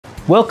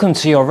Welcome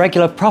to your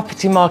regular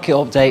property market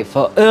update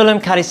for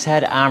Irlam,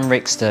 Cadishead and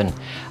Rixton.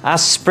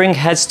 As spring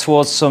heads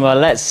towards summer,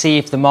 let's see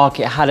if the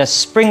market had a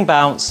spring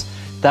bounce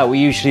that we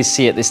usually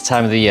see at this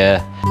time of the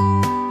year.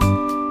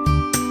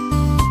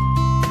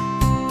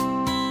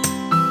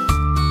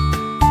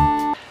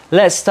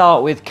 Let's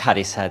start with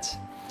Cadishead.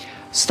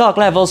 Stock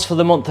levels for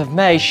the month of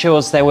May show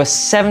us there were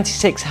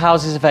 76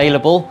 houses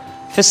available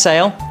for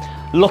sale.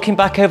 Looking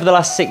back over the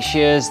last 6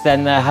 years,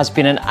 then there has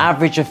been an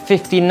average of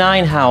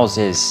 59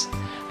 houses.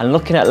 And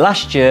looking at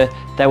last year,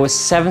 there were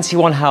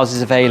 71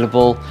 houses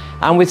available,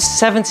 and with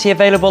 70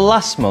 available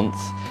last month,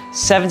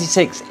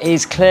 76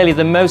 is clearly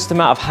the most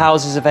amount of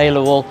houses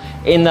available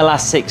in the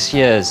last 6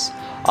 years.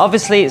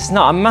 Obviously, it's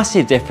not a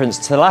massive difference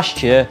to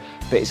last year,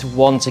 but it's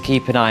one to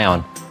keep an eye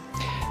on.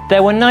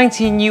 There were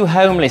 19 new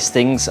home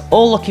listings,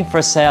 all looking for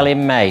a sale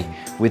in May,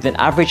 with an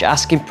average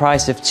asking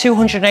price of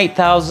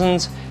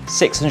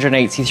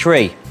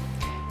 £208,683.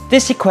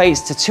 This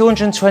equates to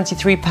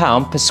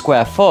 £223 per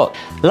square foot.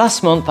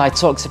 Last month I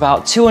talked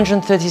about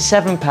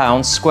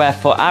 £237 square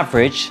foot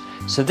average,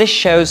 so this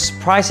shows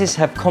prices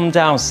have come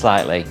down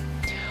slightly.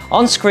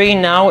 On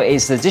screen now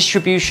is the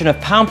distribution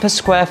of pound per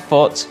square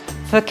foot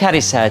for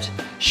Cadishead,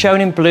 shown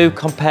in blue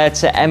compared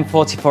to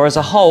M44 as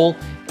a whole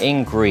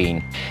in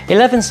green.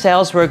 11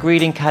 sales were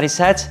agreed in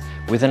Cadishead,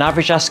 with an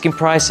average asking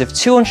price of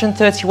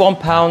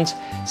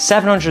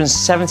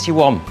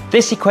 £231,771.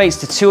 This equates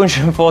to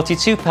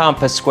 £242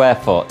 per square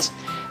foot.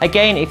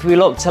 Again, if we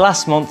look to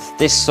last month,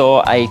 this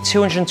saw a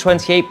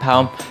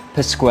 £228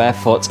 per square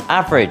foot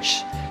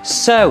average.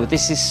 So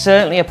this is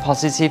certainly a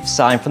positive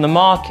sign from the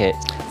market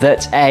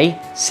that A,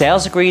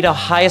 sales agreed are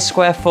higher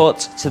square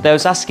foot to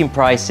those asking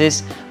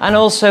prices, and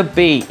also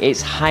B,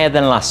 it's higher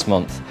than last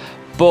month.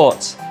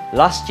 But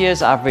last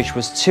year's average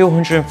was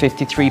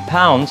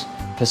 £253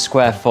 per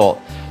square foot,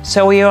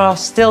 so we are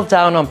still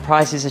down on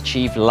prices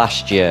achieved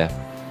last year.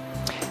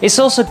 It's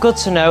also good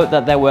to note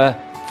that there were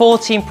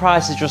 14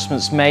 price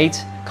adjustments made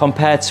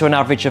compared to an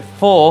average of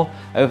 4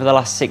 over the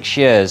last 6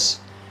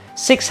 years.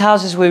 6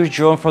 houses were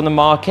withdrawn from the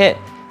market,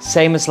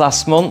 same as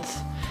last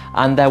month,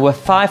 and there were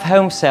 5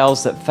 home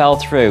sales that fell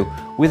through,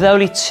 with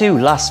only 2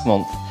 last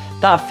month.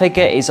 That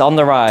figure is on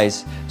the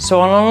rise,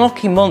 so an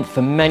unlucky month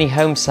for many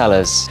home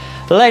sellers.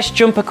 Let's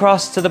jump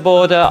across to the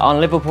border on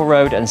Liverpool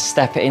Road and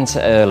step it into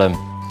Irlam.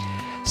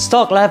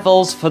 Stock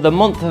levels for the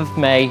month of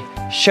May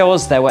show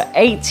us there were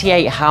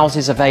 88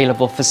 houses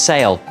available for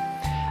sale.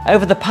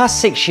 Over the past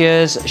 6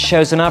 years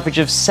shows an average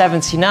of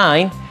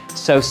 79,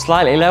 so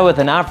slightly lower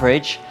than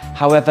average.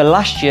 However,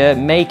 last year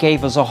May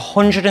gave us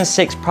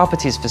 106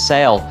 properties for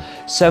sale,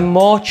 so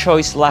more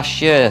choice last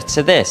year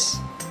to this.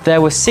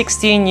 There were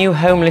 16 new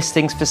home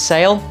listings for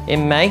sale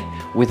in May,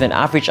 with an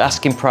average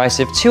asking price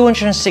of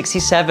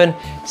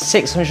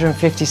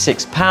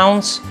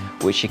 £267,656,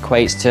 which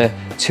equates to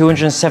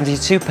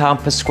 £272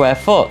 per square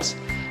foot.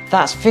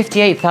 That's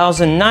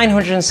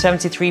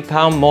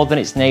 £58,973 more than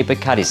its neighbour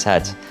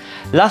Cadishead.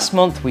 Last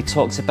month we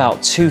talked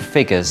about 2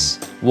 figures.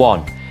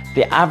 1.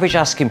 The average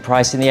asking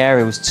price in the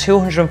area was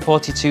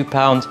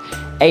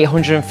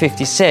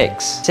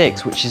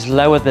 £242,856, which is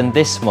lower than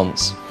this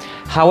month's.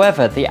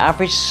 However, the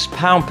average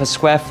pound per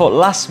square foot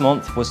last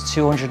month was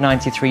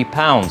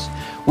 £293,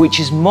 which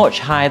is much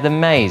higher than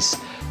May's.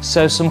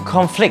 So some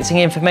conflicting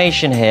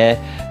information here,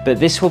 but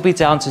this will be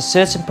down to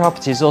certain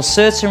properties or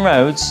certain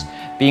roads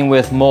being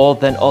worth more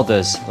than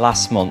others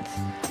last month,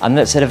 and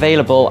that's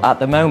available at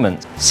the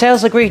moment.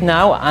 Sales agreed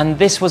now, and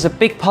this was a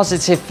big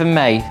positive for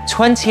May.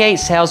 28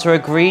 sales were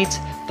agreed,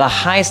 the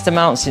highest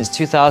amount since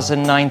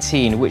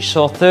 2019, which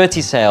saw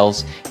 30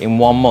 sales in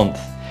 1 month.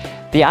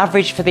 The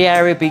average for the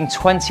area being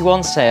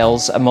 21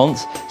 sales a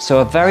month, so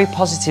a very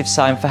positive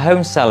sign for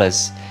home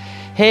sellers.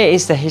 Here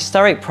is the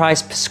historic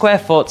price per square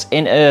foot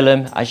in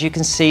Irlam. As you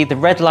can see, the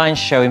red lines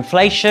show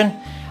inflation,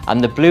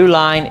 and the blue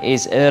line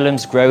is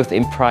Irlam's growth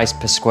in price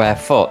per square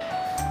foot.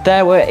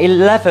 There were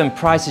 11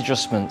 price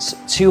adjustments,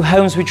 2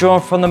 homes withdrawn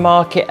from the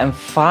market and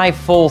 5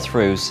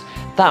 fall-throughs.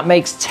 That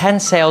makes 10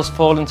 sales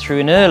falling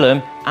through in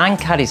Irlam and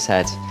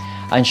Cadishead,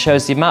 and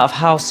shows the amount of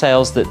house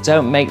sales that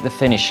don't make the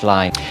finish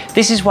line.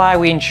 This is why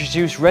we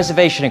introduce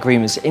reservation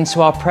agreements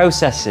into our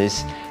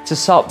processes to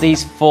stop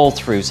these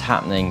fall-throughs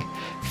happening.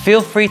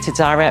 Feel free to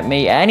direct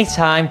me at any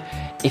time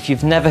if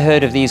you've never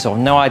heard of these or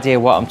no idea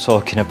what I'm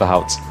talking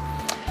about.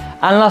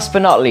 And last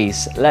but not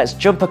least, let's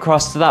jump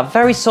across to that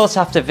very sought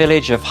after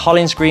village of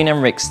Hollins Green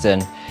and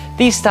Rixton.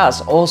 These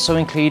stats also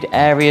include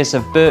areas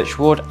of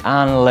Birchwood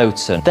and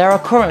Loughton. There are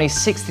currently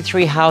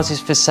 63 houses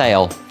for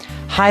sale,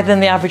 higher than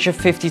the average of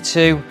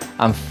 52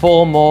 and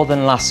 4 more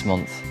than last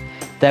month.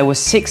 There were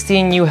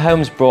 16 new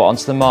homes brought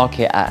onto the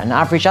market at an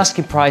average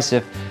asking price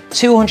of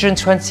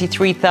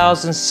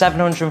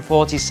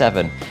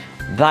 £223,747.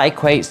 That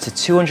equates to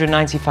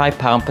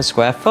 £295 per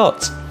square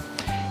foot.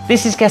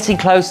 This is getting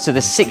close to the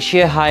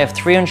 6-year high of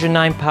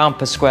 £309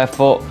 per square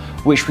foot,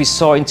 which we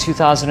saw in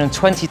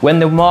 2020 when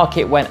the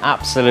market went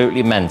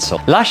absolutely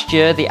mental. Last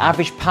year, the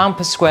average pound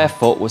per square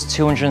foot was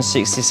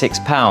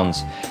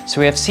 £266, so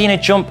we have seen a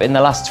jump in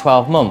the last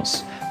 12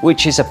 months,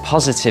 which is a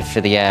positive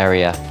for the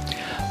area.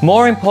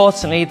 More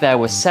importantly, there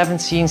were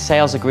 17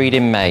 sales agreed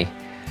in May.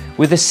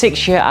 With the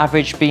 6-year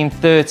average being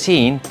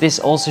 13, this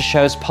also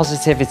shows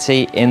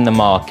positivity in the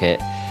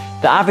market.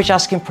 The average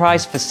asking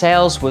price for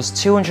sales was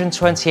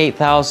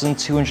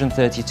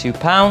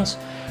 £228,232,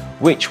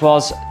 which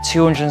was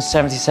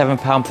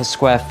 £277 per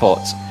square foot,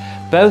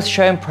 both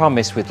showing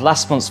promise, with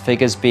last month's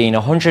figures being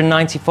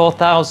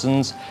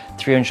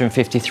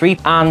 £194,353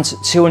 and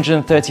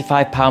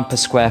 £235 per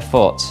square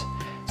foot.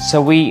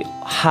 So we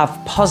have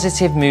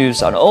positive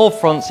moves on all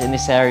fronts in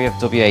this area of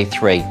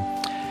WA3.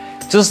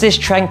 Does this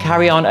trend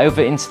carry on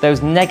over into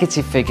those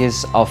negative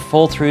figures of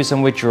fall-throughs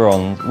and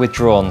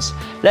withdrawals?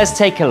 Let's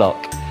take a look.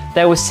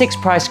 There were 6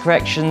 price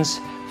corrections,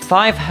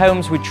 5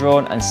 homes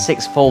withdrawn and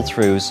 6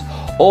 fall-throughs,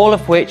 all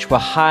of which were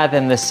higher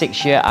than the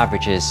 6-year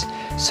averages.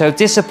 So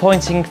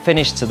disappointing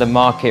finish to the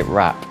market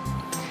wrap.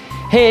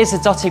 Here is a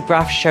dotted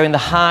graph showing the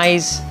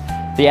highs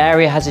the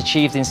area has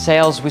achieved in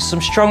sales, with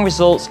some strong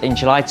results in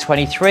July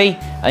 23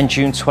 and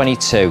June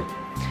 22.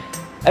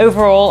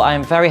 Overall, I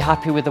am very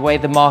happy with the way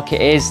the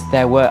market is.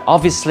 There were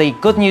obviously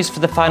good news for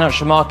the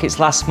financial markets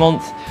last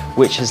month,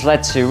 which has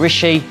led to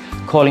Rishi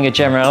calling a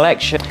general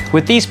election.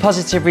 With these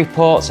positive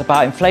reports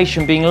about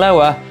inflation being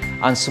lower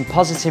and some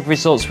positive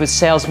results with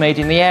sales made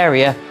in the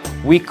area,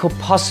 we could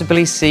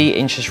possibly see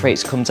interest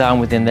rates come down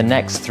within the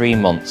next 3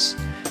 months.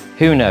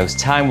 Who knows,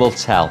 time will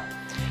tell.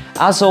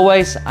 As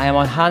always, I am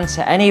on hand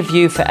to any of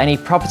you for any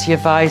property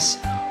advice,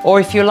 or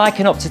if you like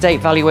an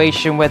up-to-date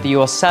valuation whether you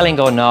are selling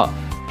or not,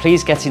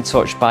 please get in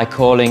touch by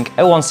calling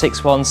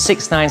 0161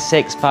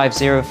 696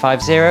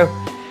 5050.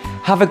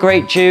 Have a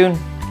great June,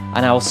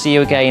 and I will see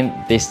you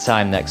again this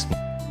time next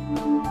month.